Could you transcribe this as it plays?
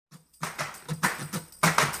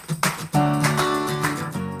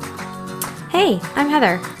Hey, I'm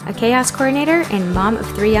Heather, a chaos coordinator and mom of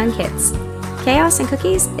 3 young kids. Chaos and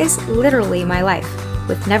cookies is literally my life,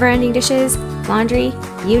 with never-ending dishes, laundry,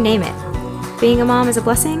 you name it. Being a mom is a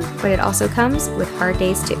blessing, but it also comes with hard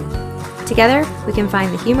days too. Together, we can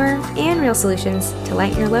find the humor and real solutions to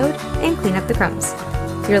lighten your load and clean up the crumbs.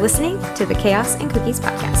 You're listening to the Chaos and Cookies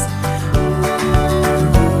podcast.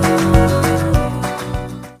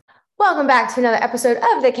 Welcome back to another episode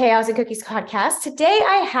of the Chaos and Cookies podcast. Today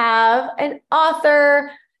I have an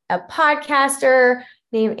author, a podcaster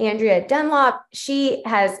named Andrea Dunlop. She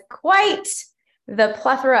has quite the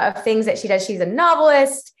plethora of things that she does. She's a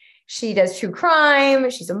novelist. She does true crime.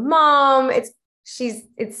 She's a mom. It's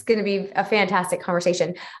going to be a fantastic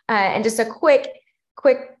conversation. And just a quick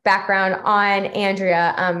background on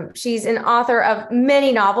Andrea. She's an author of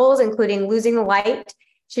many novels, including Losing the Light,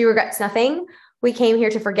 She Regrets Nothing, We Came Here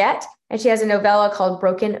to Forget, and she has a novella called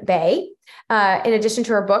Broken Bay. In addition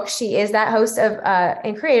to her book, she is that host of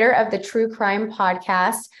and creator of the true crime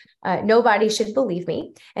podcast, Nobody Should Believe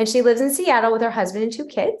Me. And she lives in Seattle with her husband and 2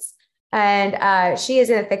 kids. And she is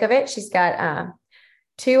in the thick of it. She's got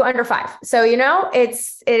 2 under 5. So, I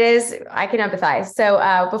can empathize. So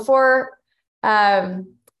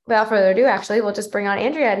without further ado, actually, we'll just bring on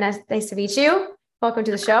Andrea. Nice to meet you. Welcome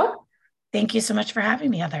to the show. Thank you so much for having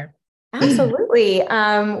me, Heather. Absolutely.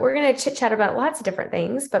 We're going to chit chat about lots of different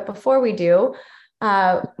things, but before we do,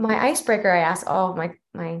 my icebreaker I ask all of my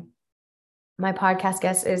podcast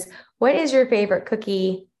guests is, what is your favorite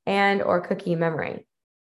cookie or cookie memory?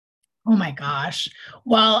 Oh my gosh.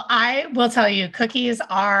 Well, I will tell you, cookies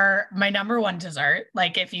are my number one dessert.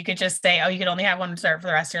 Like, if you could just say, oh, you could only have one dessert for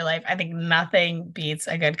the rest of your life, I think nothing beats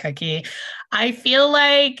a good cookie. I feel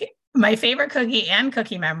like my favorite cookie and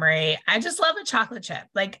cookie memory, I just love a chocolate chip,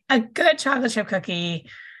 like a good chocolate chip cookie,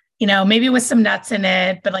 maybe with some nuts in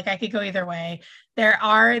it, but like I could go either way. There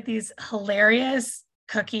are these hilarious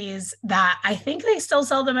cookies that I think they still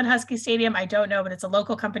sell them at Husky Stadium. I don't know, but it's a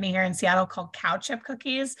local company here in Seattle called Cow Chip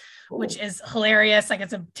Cookies, which is hilarious. Like,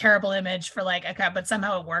 it's a terrible image for like a cup, but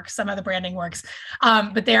somehow it works. Somehow the branding works.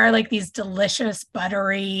 But they are like these delicious,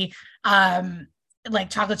 buttery,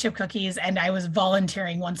 like chocolate chip cookies. And I was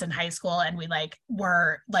volunteering once in high school, and we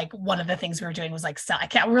were one of the things we were doing was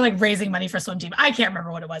we were raising money for swim team. I can't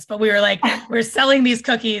remember what it was, but we were we're selling these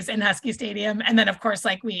cookies in Husky Stadium. And then of course,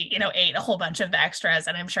 we, ate a whole bunch of the extras,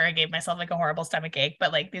 and I'm sure I gave myself a horrible stomach ache,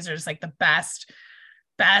 but these are just the best,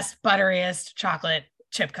 butteriest chocolate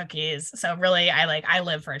chip cookies. So really I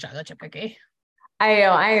live for a chocolate chip cookie. I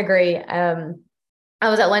know. I agree. I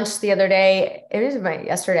was at lunch the other day. It was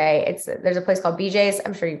yesterday. There's a place called BJ's.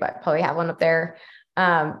 I'm sure you probably have one up there.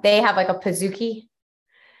 They have a Pizookie,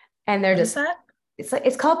 and they're just, that?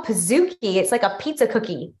 It's called Pizookie. It's like a pizza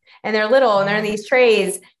cookie, and they're little, and they're in these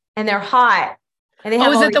trays, and they're hot. And they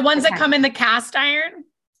have is it the ones that come in the cast iron?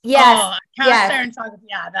 Yes. Iron chocolate.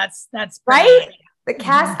 Yeah, that's right. The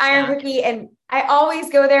cast iron cookie. And I always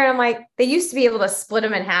go there, and I'm like, they used to be able to split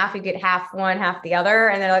them in half. You get half one, half the other.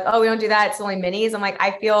 And they're like, oh, we don't do that. It's only minis. I'm like,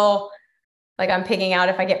 I feel like I'm picking out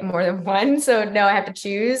if I get more than one. So no, I have to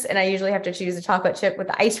choose. And I usually have to choose the chocolate chip with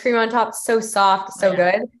the ice cream on top. So soft, so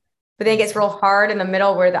good. But then it gets real hard in the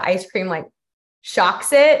middle where the ice cream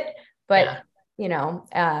shocks it. But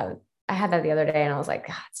I had that the other day, and I was like,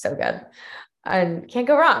 God, it's so good. And can't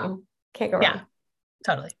go wrong. Yeah,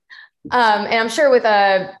 totally. And I'm sure with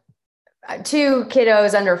 2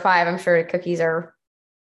 kiddos under 5, I'm sure cookies are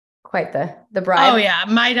quite the bribe. Oh yeah.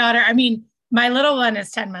 My daughter, my little one is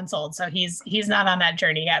 10 months old, so he's not on that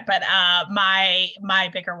journey yet. But my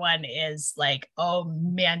bigger one is oh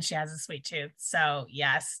man, she has a sweet tooth. So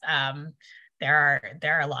yes, there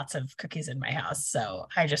are lots of cookies in my house. So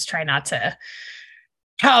I just try not to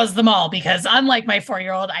house them all, because unlike my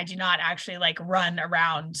 4-year-old, I do not actually run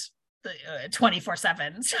around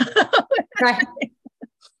 24/7. Right.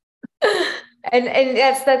 And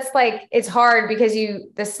that's it's hard, because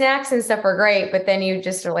the snacks and stuff are great, but then you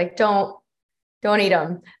just are don't eat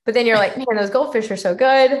them. But then you're like, man, those goldfish are so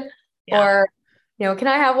good. Yeah. Or, can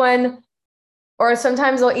I have one? Or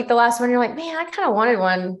sometimes they'll eat the last one. You're like, man, I kind of wanted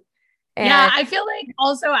one. And yeah, I feel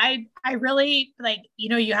also I really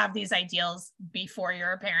you have these ideals before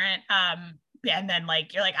you're a parent. And then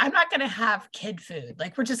you're like, I'm not going to have kid food.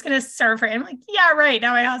 We're just going to serve her. And I'm like, yeah, right.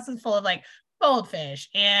 Now my house is full of goldfish,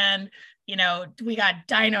 and, we got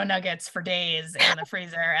dino nuggets for days in the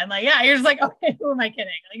freezer. And you're just okay, who am I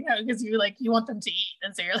kidding? Because you want them to eat.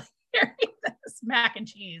 And so you're here, eat this mac and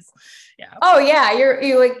cheese. Yeah. Oh yeah.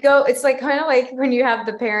 You go, it's kind of when you have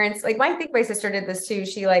the parents, I think my sister did this too.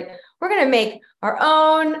 She we're going to make our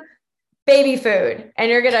own baby food, and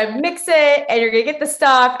you're going to mix it, and you're going to get the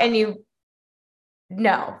stuff, and you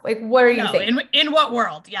no, like, what are you No, thinking? in what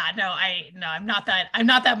world? Yeah, no, I'm not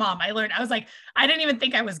that mom. I was like, I didn't even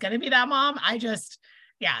think I was going to be that mom.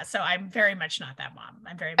 Yeah, so I'm very much not that mom.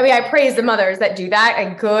 I mean, I praise the mothers that do that,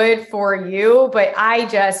 and good for you, but I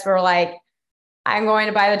just were like, I'm going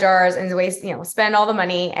to buy the jars and waste, spend all the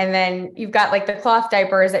money. And then you've got like the cloth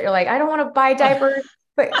diapers that you're like, I don't want to buy diapers,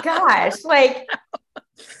 but gosh, like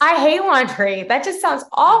I hate laundry. That just sounds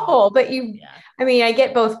awful. But I mean, I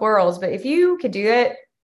get both worlds, but if you could do it,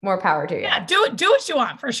 more power to you. Yeah, do what you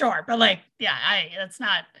want for sure. But like, yeah, it's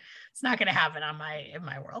not going to happen in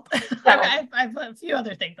my world. No. I have a few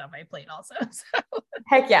other things on my plate also. So.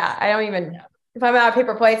 Heck yeah. I don't even, if I'm out of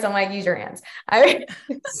paper plates, I'm like, use your hands.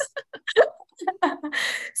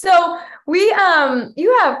 So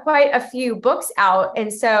you have quite a few books out.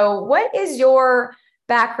 And so what is your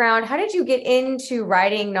background? How did you get into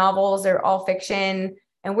writing novels? They're all fiction.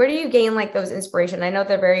 And where do you gain like those inspiration? I know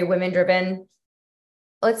they're very women driven.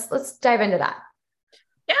 Let's dive into that.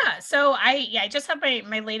 Yeah. So I just have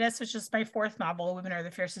my latest, which is my fourth novel, Women Are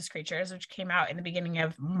the Fiercest Creatures, which came out in the beginning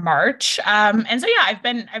of March. And so, yeah, I've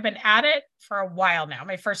been at it for a while now.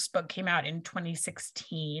 My first book came out in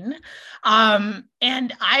 2016.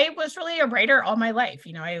 And I was really a writer all my life.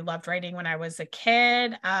 I loved writing when I was a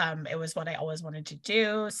kid. It was what I always wanted to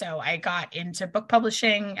do. So I got into book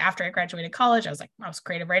publishing after I graduated college. I was a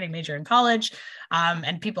creative writing major in college.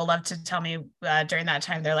 And people love to tell me during that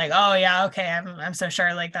time, they're like, oh yeah, okay, I'm so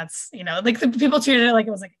sure. Like that's, like the people treated it like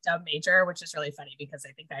it was like a dumb major, which is really funny because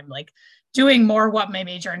I think I'm like doing more what my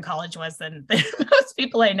major in college was than most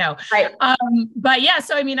people I know. Right. But yeah,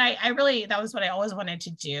 so I mean, I really, that was what I always wanted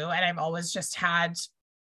to do. And I've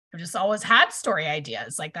just always had story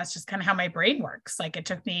ideas. Like that's just kind of how my brain works. Like it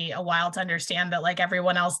took me a while to understand that like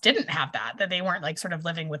everyone else didn't have that they weren't like sort of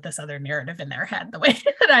living with this other narrative in their head the way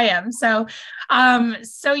that I am. So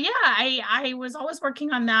yeah, I was always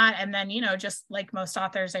working on that. And then, just like most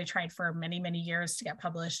authors, I tried for many, many years to get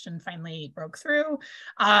published and finally broke through.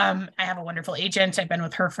 I have a wonderful agent. I've been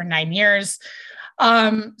with her for 9 years.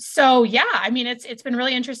 So yeah, I mean, it's been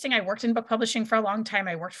really interesting. I worked in book publishing for a long time.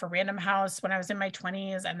 I worked for Random House when I was in my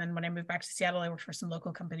 20s. And then when I moved back to Seattle, I worked for some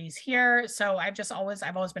local companies here. So I've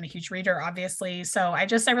always been a huge reader, obviously. So I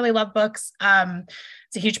really love books.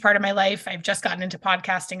 It's a huge part of my life. I've just gotten into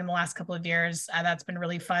podcasting in the last couple of years. That's been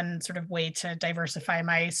really fun sort of way to diversify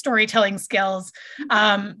my storytelling skills.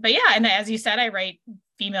 But yeah, and as you said, I write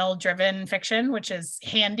female-driven fiction, which is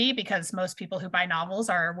handy because most people who buy novels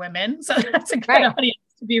are women. So that's a good audience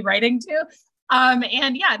to be writing to.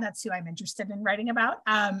 And yeah, that's who I'm interested in writing about.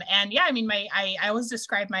 And yeah, I mean, I always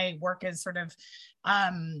describe my work as sort of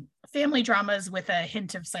family dramas with a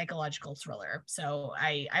hint of psychological thriller. So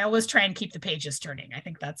I always try and keep the pages turning. I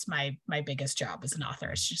think that's my biggest job as an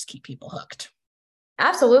author, is just keep people hooked.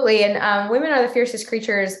 Absolutely. And Women Are the Fiercest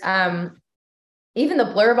Creatures. Even the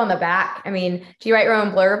blurb on the back. I mean, do you write your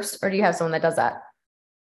own blurbs or do you have someone that does that?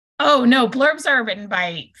 Oh no, blurbs are written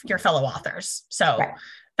by your fellow authors. So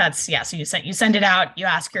that's, yeah. So you send it out, you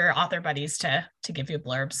ask your author buddies to give you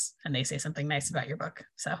blurbs and they say something nice about your book.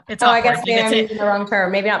 So it's I guess I'm using the wrong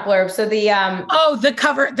term. Maybe not blurbs. So the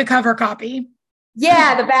cover copy.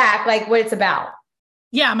 Yeah, the back, like what it's about.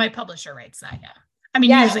 Yeah, my publisher writes that. Yeah. I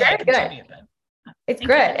mean, usually I contribute, but it's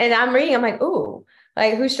good. And I'm reading, I'm like, ooh.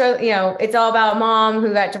 Like it's all about a mom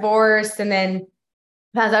who got divorced and then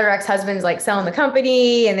finds out her ex-husband's like selling the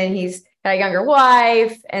company and then he's got a younger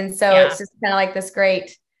wife. And so it's just kind of like this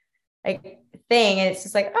great like thing. And it's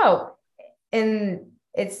just like, oh, and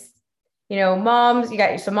it's, moms, you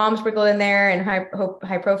got some moms sprinkled in there and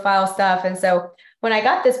high profile stuff. And so when I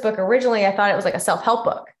got this book originally, I thought it was like a self-help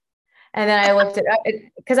book. And then I looked it up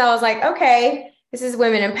because I was like, okay, this is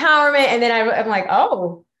women empowerment. And then I'm like,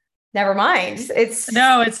 oh, never mind. It's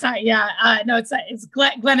not. Yeah. No, it's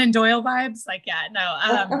Glennon Doyle vibes. Like, yeah,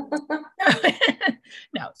 no,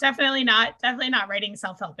 no, definitely not writing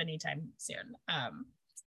self-help anytime soon.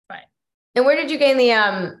 But. And where did you gain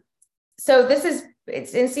the, so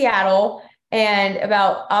it's in Seattle and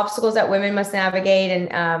about obstacles that women must navigate.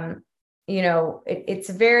 And, it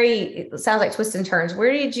sounds like twists and turns.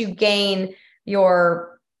 Where did you gain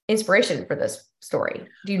your inspiration for this story?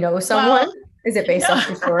 Do you know someone? Well, is it based off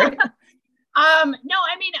your story? No, I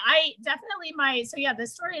mean, I definitely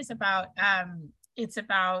this story is about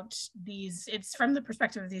it's from the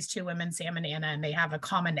perspective of these two women, Sam and Anna, and they have a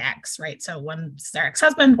common ex, right? So one's their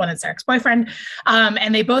ex-husband, one is their ex-boyfriend.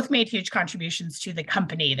 And they both made huge contributions to the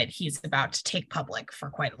company that he's about to take public for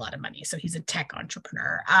quite a lot of money. So he's a tech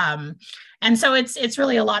entrepreneur. And so it's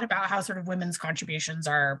really a lot about how sort of women's contributions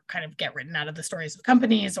are kind of get written out of the stories of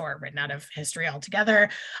companies or written out of history altogether.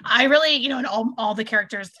 I really, and all the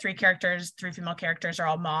characters, three female characters are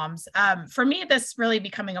all moms. For me, this really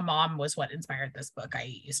becoming a mom was what inspired this book.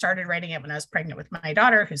 I started writing it when I was pregnant with my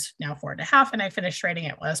daughter, who's now 4.5, and I finished writing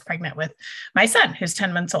it when I was pregnant with my son, who's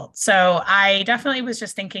 10 months old. So I definitely was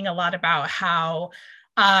just thinking a lot about how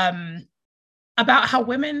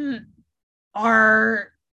women are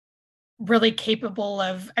really capable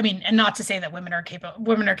of, and not to say that women are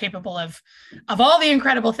capable of all the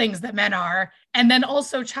incredible things that men are. And then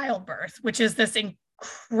also childbirth, which is this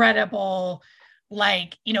incredible,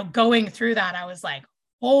 going through that, I was like,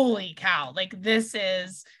 holy cow, this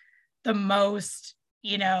is the most,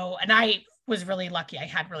 and I was really lucky. I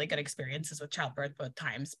had really good experiences with childbirth both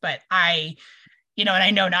times, but and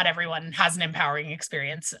I know not everyone has an empowering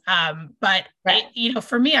experience. But right.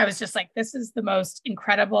 For me, I was just like, this is the most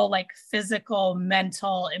incredible, physical,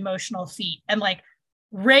 mental, emotional feat. And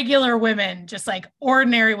regular women, just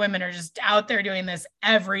ordinary women are just out there doing this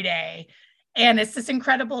every day. And it's this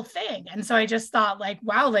incredible thing. And so I just thought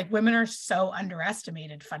wow, women are so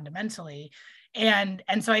underestimated fundamentally. And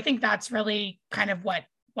so I think that's really kind of what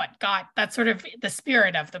got, that's sort of the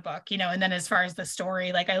spirit of the book, and then as far as the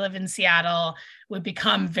story, I live in Seattle, would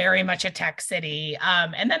become very much a tech city.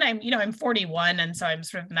 And then I'm 41. And so I'm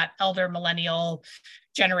sort of in that elder millennial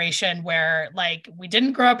generation where we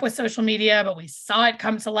didn't grow up with social media, but we saw it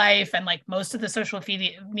come to life. And most of the social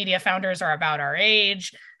media founders are about our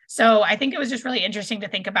age. So I think it was just really interesting to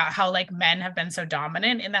think about how men have been so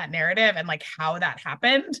dominant in that narrative and how that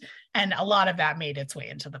happened. And a lot of that made its way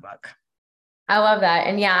into the book. I love that.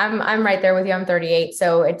 And yeah, I'm right there with you. I'm 38.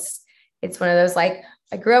 So it's one of those, I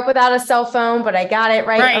grew up without a cell phone, but I got it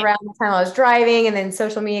right around the time I was driving. And then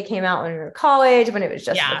social media came out when we were in college, when it was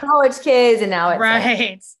just for college kids. And now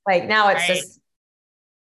it's now it's just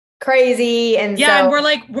crazy. And and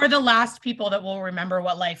we're the last people that will remember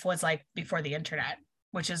what life was like before the internet,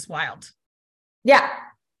 which is wild. Yeah.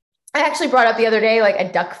 I actually brought up the other day, a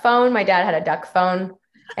duck phone. My dad had a duck phone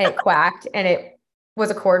and it quacked and it was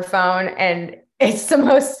a cord phone, and it's the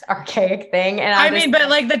most archaic thing. And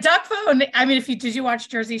but the duck phone, did you watch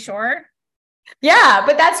Jersey Shore? Yeah,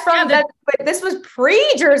 but that's from but this was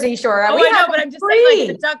pre-Jersey Shore. Oh, I know, but I'm just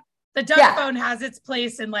saying the duck phone has its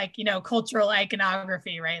place in cultural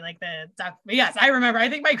iconography, right? The duck. Yes, I remember. I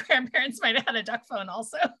think my grandparents might have had a duck phone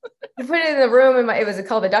also. You put it in the room, and it was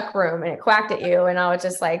called the duck room, and it quacked at you. And I was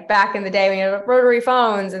just back in the day when you had rotary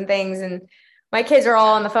phones and things, and my kids are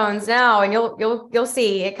all on the phones now, and you'll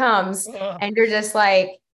see it comes, and you're just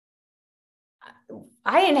I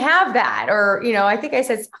didn't have that, or I think I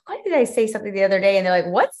said, why did I say something the other day? And they're like,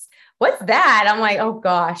 what's that? I'm like, oh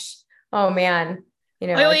gosh, oh man.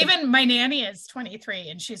 Even my nanny is 23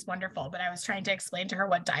 and she's wonderful, but I was trying to explain to her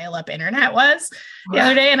what dial-up internet was the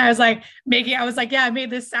other day. And I was I made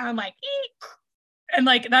this sound eek. And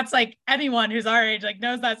that's anyone who's our age,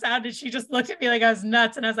 knows that sound. And she just looked at me like I was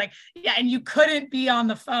nuts. And I was like, yeah. And you couldn't be on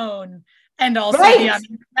the phone and also be on the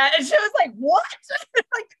internet. And she was like, what?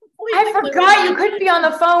 I forgot you couldn't be on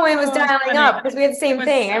the phone when it was dialing up because we had the same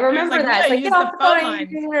thing. I remember that. Get off the phone and use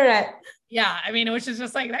the internet. Yeah. Which is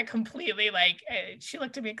just that completely, she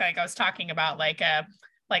looked at me like I was talking about a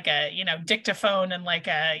dictaphone and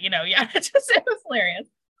it was hilarious.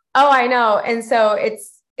 Oh, I know. And so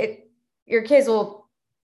your kids will,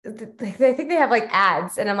 I think they have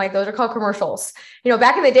ads, and I'm like, those are called commercials.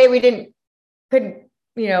 Back in the day, couldn't,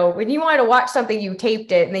 when you wanted to watch something, you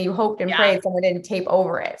taped it and then you hoped and prayed someone didn't tape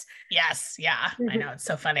over it. Yes. Yeah. I know. It's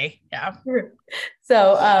so funny. Yeah.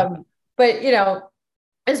 So, but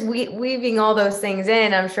just weaving all those things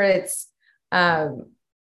in, I'm sure it's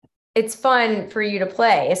fun for you to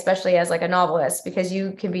play, especially as a novelist, because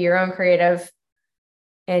you can be your own creative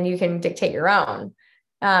and you can dictate your own.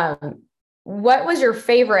 What was your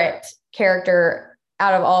favorite character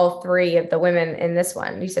out of all three of the women in this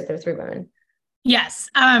one? You said there were three women. Yes.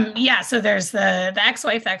 So there's the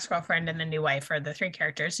ex-wife, the ex-girlfriend, and the new wife are the three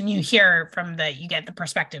characters. And you get the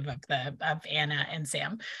perspective of Anna and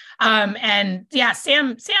Sam. And yeah,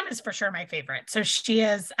 Sam is for sure my favorite. So she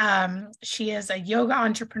is a yoga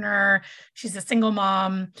entrepreneur. She's a single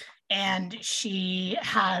mom. And she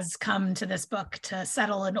has come to this book to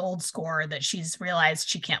settle an old score that she's realized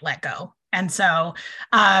she can't let go. And so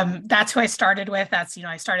that's who I started with. That's,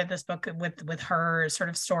 I started this book with her sort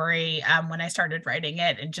of story when I started writing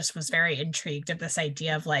it, and just was very intrigued of this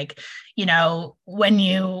idea of like,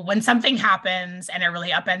 when something happens and it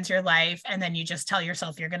really upends your life, and then you just tell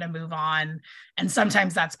yourself you're going to move on. And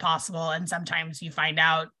sometimes that's possible. And sometimes you find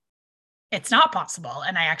out it's not possible.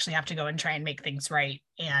 And I actually have to go and try and make things right.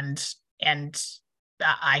 And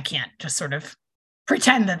I can't just sort of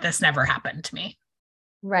pretend that this never happened to me.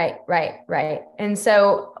 Right. And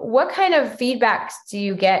so what kind of feedbacks do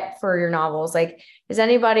you get for your novels? Like, does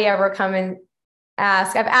anybody ever come and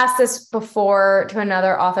ask? I've asked this before to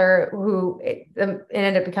another author who it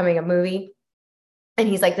ended up becoming a movie. And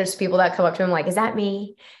he's like, there's people that come up to him like, is that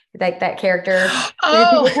me? Like that character. Do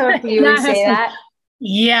people come up to you and say that?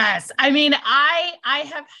 Yes. I mean, I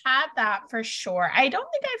have had that for sure. I don't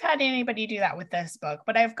think I've had anybody do that with this book,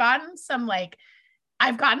 but I've gotten some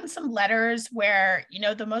letters where,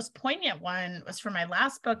 the most poignant one was for my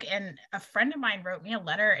last book. And a friend of mine wrote me a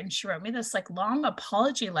letter, and she wrote me this like long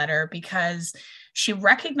apology letter because she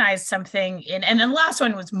recognized something and the last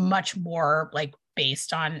one was much more like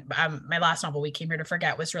based on my last novel, We Came Here to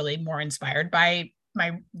Forget, was really more inspired by my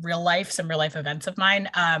some real life events of mine.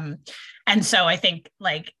 And so I think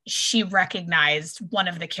like she recognized one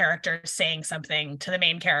of the characters saying something to the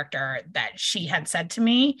main character that she had said to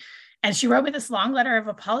me. And she wrote me this long letter of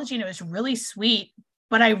apology, and it was really sweet,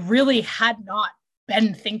 but I really had not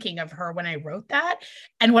been thinking of her when I wrote that.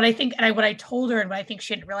 And what I told her, and what I think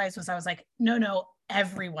she didn't realize was I was like, no,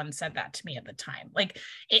 everyone said that to me at the time. Like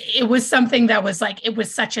it was something that was like, it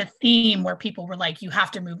was such a theme where people were like, you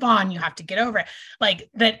have to move on, you have to get over it. Like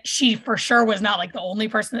that she for sure was not like the only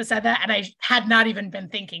person that said that. And I had not even been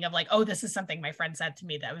thinking of like, oh, this is something my friend said to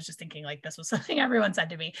me. That I was just thinking like, this was something everyone said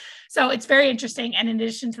to me. So it's very interesting. And in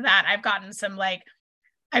addition to that, I've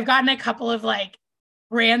gotten a couple of like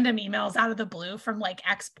random emails out of the blue from like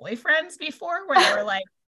ex-boyfriends before where they were like,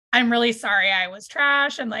 I'm really sorry I was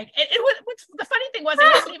trash. And like, it was, the funny thing was,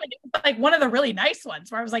 it wasn't even like one of the really nice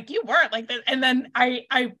ones where I was like, you weren't like this. And then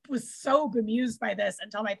I was so bemused by this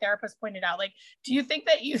until my therapist pointed out, like, do you think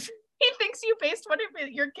that he thinks you based one of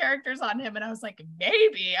your characters on him? And I was like,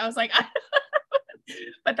 maybe. I was like,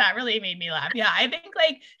 but that really made me laugh. Yeah, I think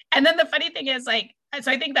like, and then the funny thing is like,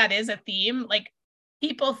 so I think that is a theme. Like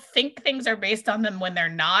people think things are based on them when they're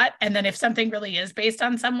not. And then if something really is based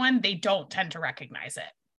on someone, they don't tend to recognize it.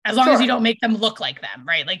 As long as you don't make them look like them,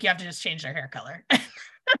 right? Like you have to just change their hair color.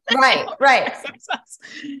 Right.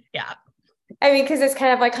 Yeah. I mean, because it's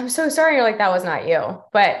kind of like, I'm so sorry. You're like, that was not you,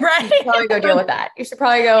 but right. You should probably go deal with that. You should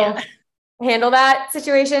probably go handle that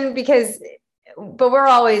situation but we're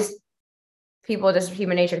always people, just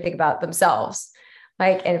human nature to think about themselves.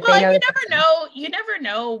 Like, and if they know, you never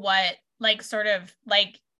know what, like, sort of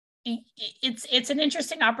like, it's an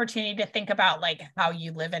interesting opportunity to think about like how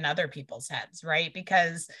you live in other people's heads, right?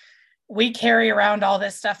 Because we carry around all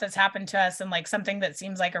this stuff that's happened to us, and like something that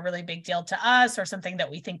seems like a really big deal to us, or something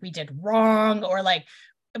that we think we did wrong, or like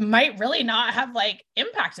might really not have like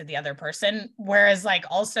impacted the other person. Whereas like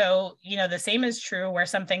also, the same is true where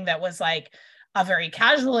something that was like a very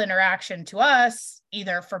casual interaction to us,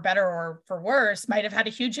 either for better or for worse, might have had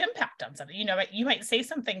a huge impact on something. You might say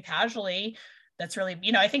something casually that's really,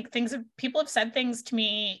 I think people have said things to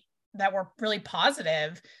me that were really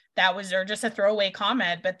positive or just a throwaway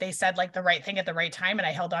comment, but they said like the right thing at the right time, and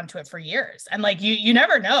I held on to it for years. And like, you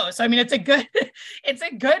never know. So, I mean, it's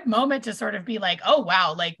a good moment to sort of be like, oh,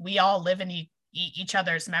 wow, like we all live in each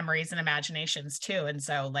other's memories and imaginations too. And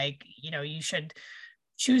so like, you should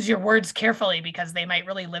choose your words carefully, because they might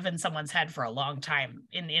really live in someone's head for a long time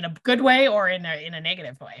in a good way or in a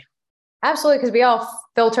negative way. Absolutely. Because we all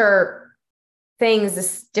filter things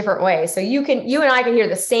this different way. So you and I can hear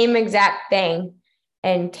the same exact thing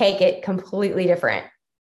and take it completely different.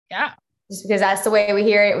 Yeah. Just because that's the way we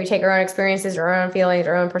hear it. We take our own experiences, our own feelings,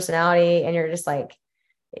 our own personality, and you're just like,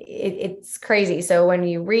 it's crazy. So when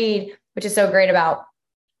you read, which is so great about,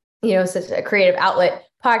 such a creative outlet,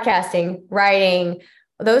 podcasting, writing,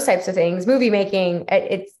 those types of things, movie making,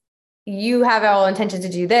 you have all intention to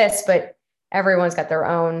do this, but everyone's got their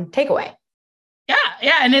own takeaway.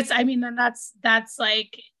 Yeah. And that's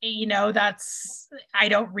like, I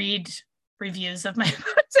don't read reviews of my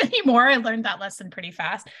books anymore. I learned that lesson pretty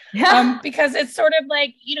fast. Because it's sort of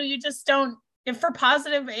like, you just don't, if for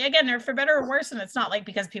positive, again, or for better or worse. And it's not like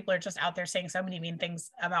because people are just out there saying so many mean things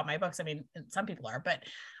about my books. I mean, some people are, but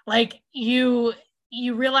like you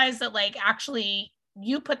realize that like, actually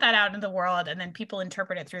you put that out in the world and then people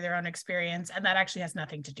interpret it through their own experience. And that actually has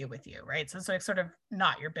nothing to do with you. Right. So it's sort of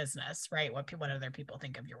not your business, right? What other people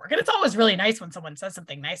think of your work. And it's always really nice when someone says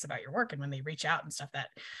something nice about your work and when they reach out and stuff, that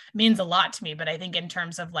means a lot to me. But I think in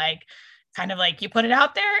terms of like, kind of like you put it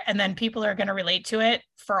out there and then people are going to relate to it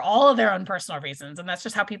for all of their own personal reasons. And that's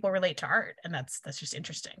just how people relate to art. And that's just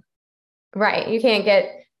interesting. Right. You can't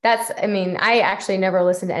I actually never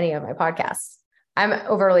listen to any of my podcasts. I'm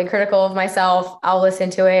overly critical of myself. I'll listen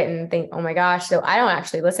to it and think, oh my gosh. So I don't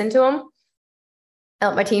actually listen to them. I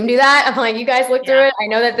let my team do that. I'm like, you guys look through it. I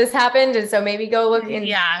know that this happened. And so maybe go look in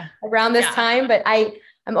around this time, but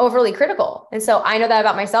I'm overly critical. And so I know that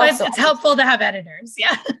about myself. But it's helpful to have editors.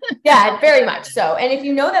 Yeah. Yeah, very much so. And if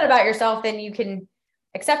you know that about yourself, then you can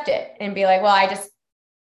accept it and be like, well,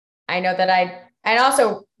 I know that I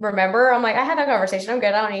also remember, I'm like, I had that conversation. I'm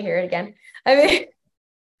good. I don't need to hear it again. I mean,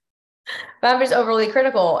 but I'm just overly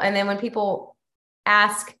critical. And then when people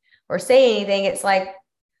ask or say anything, it's like,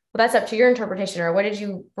 well, that's up to your interpretation, or what did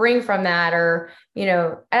you bring from that? Or,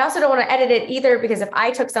 I also don't want to edit it either, because if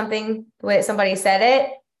I took something the way that somebody said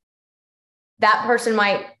it, that person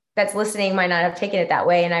that's listening might not have taken it that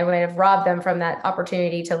way. And I might have robbed them from that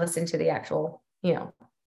opportunity to listen to the actual,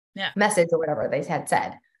 message or whatever they had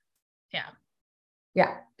said. Yeah.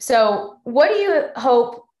 Yeah. So what do you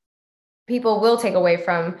hope people will take away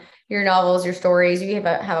from your novels, your stories? You have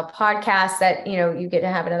a podcast that, you get to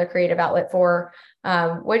have another creative outlet for.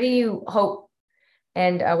 What do you hope,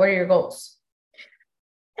 and what are your goals?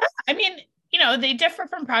 I mean, they differ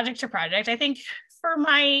from project to project. I think for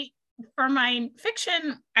my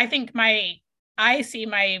fiction, I see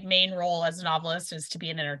my main role as a novelist is to be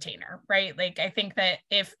an entertainer, right? Like, I think that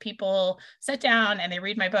if people sit down and they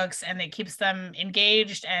read my books and it keeps them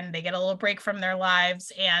engaged and they get a little break from their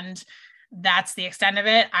lives, and that's the extent of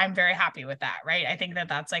it, I'm very happy with that, right? I think that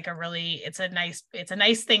that's like it's a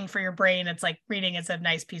nice thing for your brain. It's like reading is a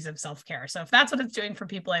nice piece of self-care. So if that's what it's doing for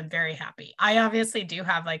people, I'm very happy. I obviously do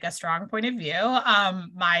have like a strong point of view. I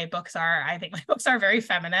think my books are very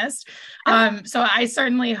feminist. So I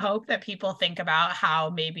certainly hope that people think about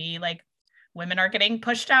how maybe like women are getting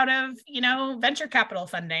pushed out of, venture capital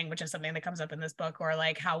funding, which is something that comes up in this book, or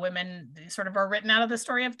like how women sort of are written out of the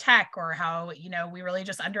story of tech, or how, we really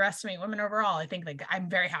just underestimate women overall. I think like I'm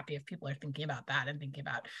very happy if people are thinking about that and thinking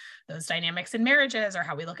about those dynamics in marriages, or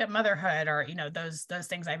how we look at motherhood, or, those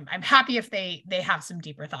things. I'm happy if they have some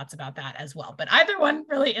deeper thoughts about that as well. But either one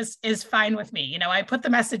really is fine with me. I put the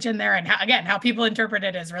message in there, and how people interpret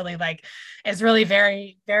it is really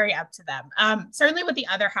very, very up to them. Certainly with the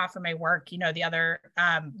other half of my work,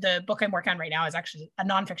 the book I'm working on right now is actually a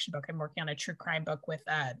nonfiction book. I'm working on a true crime book with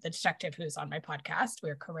the detective who's on my podcast.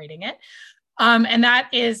 We're co-writing it. And that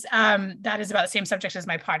is about the same subject as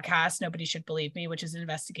my podcast, Nobody Should Believe Me, which is an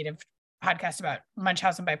investigative podcast about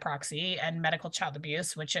Munchausen by proxy and medical child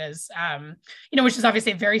abuse, which is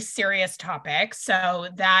obviously a very serious topic. So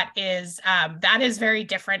that is very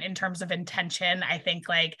different in terms of intention. I think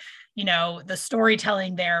the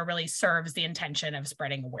storytelling there really serves the intention of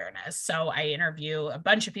spreading awareness. So I interview a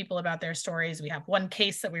bunch of people about their stories. We have one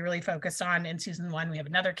case that we really focused on in season 1. We have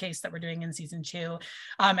another case that we're doing in season 2.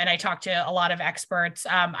 And I talk to a lot of experts.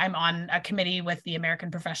 I'm on a committee with the American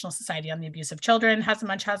Professional Society on the Abuse of Children, has a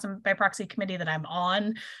Munchausen by proxy committee that I'm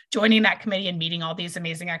on, joining that committee and meeting all these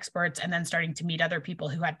amazing experts, and then starting to meet other people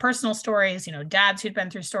who had personal stories, dads who'd been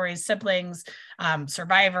through stories, siblings,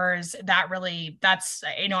 survivors.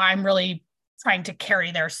 I'm really trying to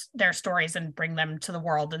carry their stories and bring them to the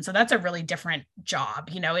world. And so that's a really different job.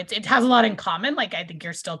 It has a lot in common. Like, I think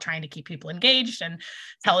you're still trying to keep people engaged and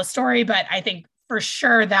tell a story, but I think for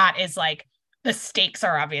sure that is like, the stakes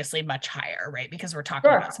are obviously much higher, right? Because we're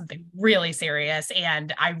talking about something really serious,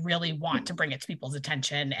 and I really want to bring it to people's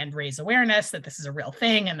attention and raise awareness that this is a real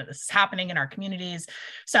thing and that this is happening in our communities.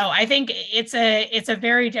 So I think it's a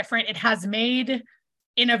very different, it has made,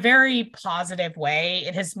 in a very positive way,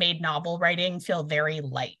 it has made novel writing feel very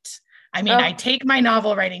light. I mean, I take my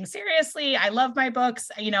novel writing seriously. I love my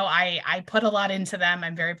books. I put a lot into them.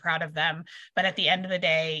 I'm very proud of them. But at the end of the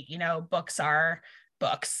day, books are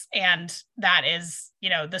books. And that is,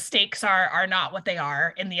 the stakes are not what they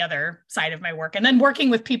are in the other side of my work. And then working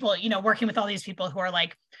with people, working with all these people who are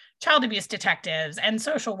like child abuse detectives and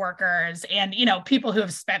social workers and, people who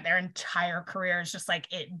have spent their entire careers just like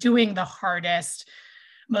doing the hardest,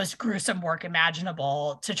 most gruesome work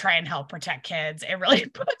imaginable to try and help protect kids. It really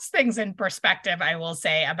puts things in perspective, I will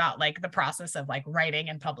say, about like the process of like writing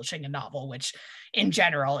and publishing a novel, which in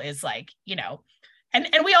general is like, and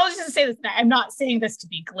we always just say this, I'm not saying this to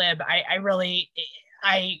be glib.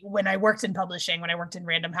 when I worked in publishing, when I worked in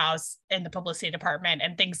Random House in the publicity department,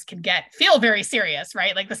 and things can feel very serious,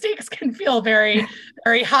 right? Like the stakes can feel very,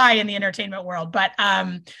 very high in the entertainment world, but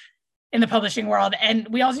in the publishing world. And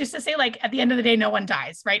we always used to say, like, at the end of the day, no one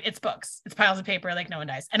dies, right? It's books, it's piles of paper, like no one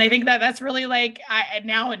dies. And I think that that's really like,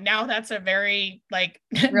 now that's a very like,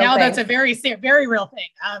 now thing. That's a very, very real thing.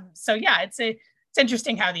 So yeah, it's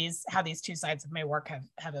interesting how these two sides of my work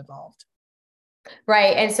have evolved.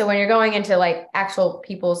 Right. And so when you're going into like actual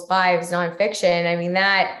people's lives, nonfiction, I mean,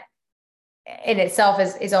 that in itself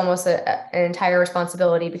is almost an entire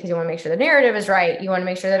responsibility, because you want to make sure the narrative is right. You want to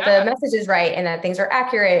make sure that the message is right and that things are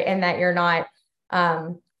accurate, and that you're not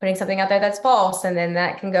putting something out there that's false. And then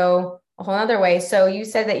that can go a whole other way. So you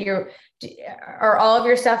said that are all of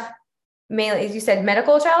your stuff mainly, as you said,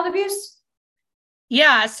 medical child abuse?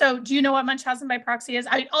 Yeah. So do you know what Munchausen by proxy is?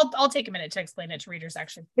 I'll take a minute to explain it to readers,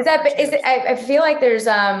 actually. Is it, I feel like there's,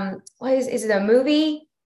 is it a movie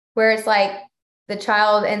where it's like the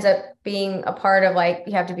child ends up being a part of, like,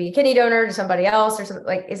 you have to be a kidney donor to somebody else or something?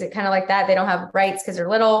 Like, is it kind of like that? They don't have rights because they're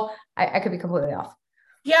little. I could be completely off.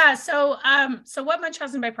 Yeah. So what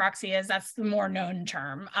Munchausen by proxy is, that's the more known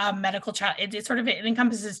term. Medical child, it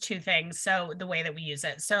encompasses two things. So the way that we use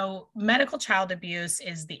it. So medical child abuse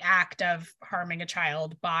is the act of harming a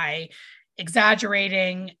child by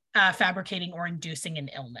exaggerating, fabricating, or inducing an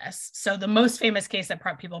illness. So the most famous case that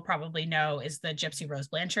people probably know is the Gypsy Rose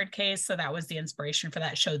Blanchard case. So that was the inspiration for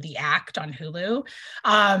that show, The Act, on Hulu.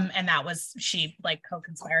 And that was, she like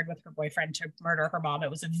co-conspired with her boyfriend to murder her mom. It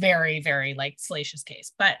was a very, very like salacious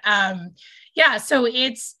case. But yeah, so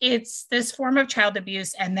it's this form of child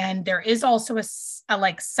abuse. And then there is also a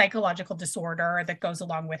like psychological disorder that goes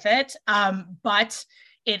along with it. But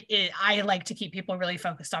I like to keep people really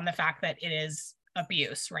focused on the fact that it is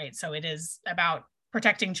abuse, right? So it is about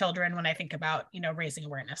protecting children when I think about, raising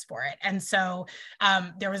awareness for it. And so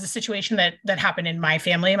there was a situation that happened in my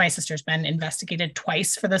family. My sister's been investigated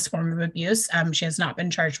twice for this form of abuse. She has not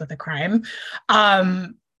been charged with a crime.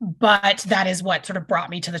 But that is what sort of brought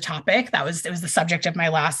me to the topic. It was the subject of my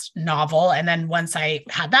last novel. And then once I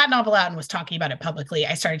had that novel out and was talking about it publicly,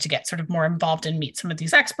 I started to get sort of more involved and meet some of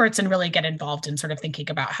these experts and really get involved in sort of thinking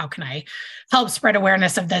about how can I help spread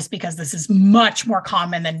awareness of this, because this is much more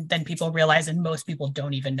common than people realize. And most people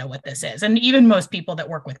don't even know what this is. And even most people that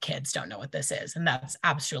work with kids don't know what this is. And that's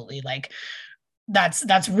absolutely like,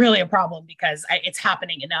 that's really a problem, because it's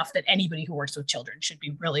happening enough that anybody who works with children should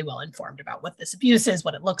be really well informed about what this abuse is,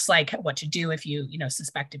 what it looks like, what to do if you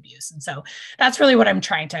suspect abuse. And so that's really what I'm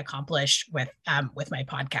trying to accomplish with my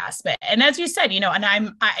podcast. And as you said,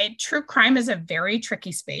 and true crime is a very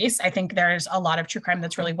tricky space. I think there's a lot of true crime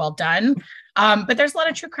that's really well done. But there's a lot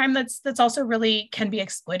of true crime that's also really can be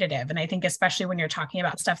exploitative. And I think especially when you're talking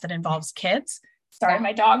about stuff that involves kids. Sorry,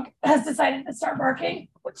 my dog has decided to start barking,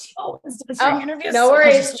 which is during interviews. No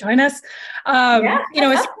worries. So join us.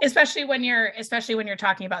 Especially when you're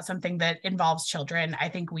talking about something that involves children, I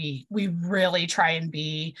think we really try and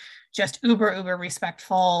be just uber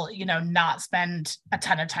respectful, not spend a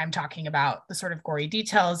ton of time talking about the sort of gory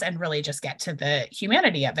details and really just get to the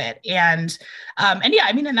humanity of it. And yeah,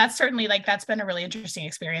 I mean, and that's certainly that's been a really interesting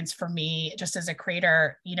experience for me just as a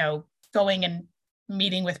creator, going and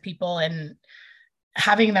meeting with people and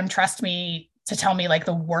having them trust me to tell me like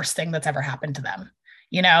the worst thing that's ever happened to them,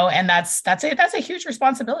 and that's a huge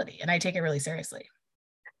responsibility, and I take it really seriously.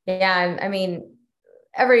 Yeah. And I mean,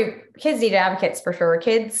 kids need advocates for sure.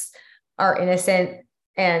 Kids are innocent,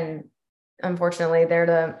 and unfortunately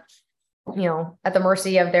they're at the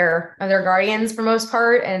mercy of their guardians for most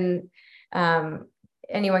part. And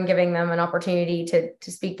anyone giving them an opportunity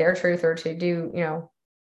to speak their truth or to do,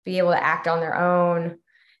 be able to act on their own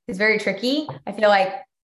is very tricky. I feel like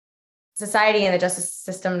society and the justice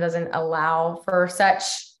system doesn't allow for such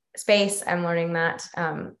space. I'm learning that.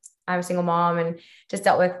 I'm a single mom and just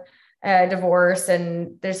dealt with a divorce,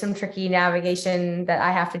 and there's some tricky navigation that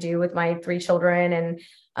I have to do with my 3 children,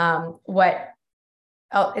 and what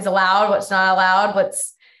is allowed, what's not allowed,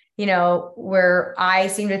 what's, where I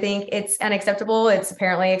seem to think it's unacceptable, it's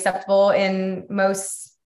apparently acceptable in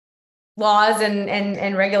most laws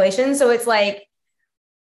and regulations. So it's like,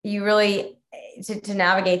 you really to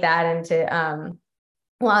navigate that and to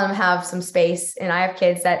let them have some space. And I have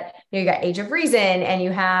kids that you got age of reason, and you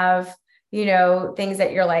have things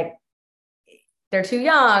that you're like, they're too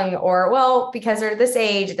young, or well, because they're this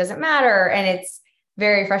age it doesn't matter, and it's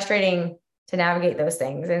very frustrating to navigate those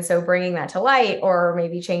things. And so bringing that to light, or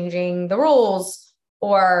maybe changing the rules,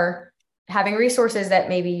 or having resources that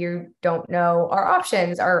maybe you don't know are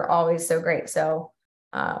options, are always so great. So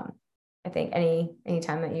I think any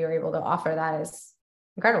time that you're able to offer that is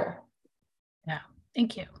incredible. Yeah.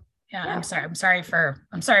 Thank you. Yeah, I'm sorry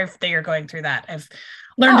that you're going through that. I've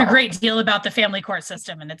learned a great deal about the family court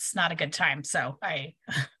system, and it's not a good time. So I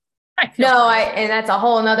feel and that's a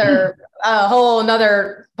whole nother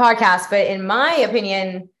podcast. But in my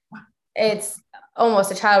opinion, it's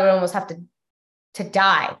almost a child would almost have to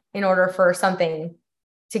die in order for something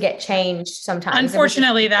to get changed sometimes.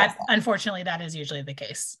 Unfortunately, that is usually the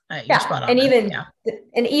case. And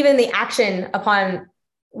even the action upon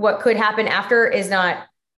what could happen after is not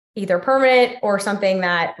either permanent or something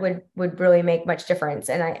that would really make much difference.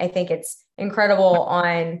 And I think it's incredible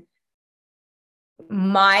on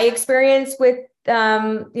my experience with,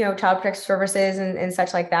 child protective services and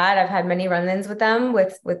such like that. I've had many run-ins with them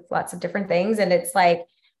with lots of different things. And it's like,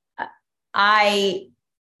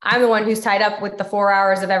 I'm the one who's tied up with the 4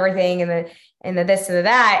 hours of everything and the this and the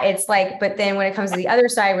that. It's like, but then when it comes to the other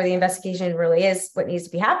side where the investigation really is what needs to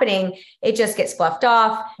be happening, it just gets fluffed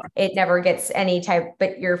off. It never gets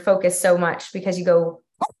but you're focused so much because you go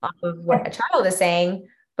off of what a child is saying.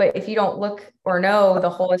 But if you don't look or know the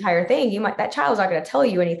whole entire thing, that child's not going to tell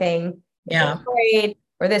you anything. Yeah. Afraid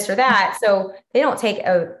or this or that. So they don't take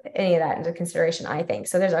any of that into consideration, I think.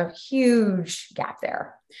 So there's a huge gap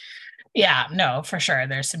there. Yeah, no, for sure.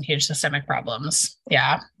 There's some huge systemic problems.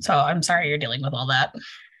 Yeah. So I'm sorry you're dealing with all that.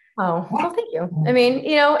 Oh, well, thank you. I mean,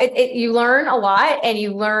 you learn a lot and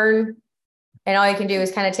all you can do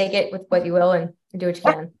is kind of take it with what you will and do what you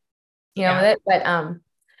can, with it. But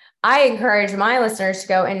I encourage my listeners to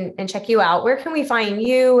go and check you out. Where can we find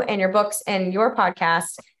you and your books and your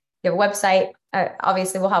podcast? You have a website.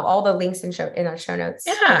 Obviously, we'll have all the links in our show notes.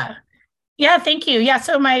 Yeah, thank you. Yeah,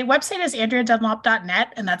 so my website is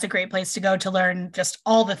andreadunlop.net, and that's a great place to go to learn just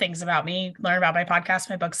all the things about me, learn about my podcast,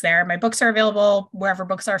 my books there. My books are available wherever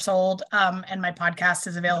books are sold, and my podcast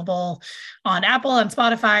is available on Apple and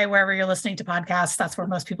Spotify, wherever you're listening to podcasts. That's where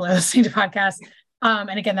most people are listening to podcasts.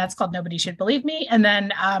 And again, that's called Nobody Should Believe Me. And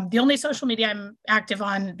then the only social media I'm active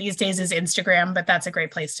on these days is Instagram, but that's a great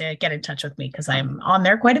place to get in touch with me because I'm on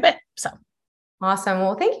there quite a bit. So. Awesome.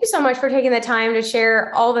 Well, thank you so much for taking the time to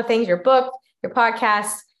share all the things, your book, your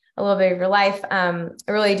podcast, a little bit of your life. I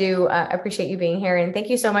really do appreciate you being here. And thank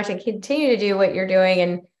you so much and continue to do what you're doing.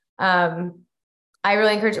 And I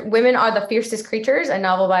really encourage Women Are the Fiercest Creatures, a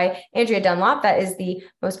novel by Andrea Dunlop. That is the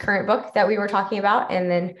most current book that we were talking about. And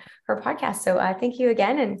then her podcast. So thank you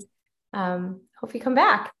again. And hope you come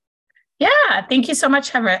back. Yeah. Thank you so much,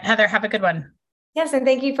 Heather. Have a good one. Yes, and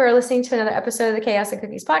thank you for listening to another episode of the Chaos and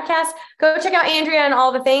Cookies podcast. Go check out Andrea and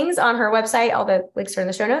all the things on her website. All the links are in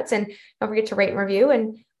the show notes. And don't forget to rate and review,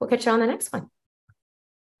 and we'll catch you on the next one.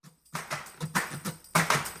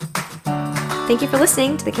 Thank you for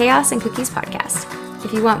listening to the Chaos and Cookies podcast.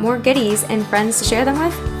 If you want more goodies and friends to share them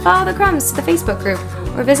with, follow the crumbs to the Facebook group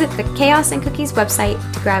or visit the Chaos and Cookies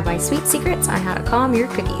website to grab my sweet secrets on how to calm your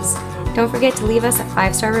cookies. Don't forget to leave us a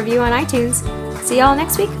 5-star review on iTunes. See y'all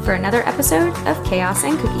next week for another episode of Chaos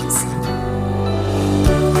and Cookies.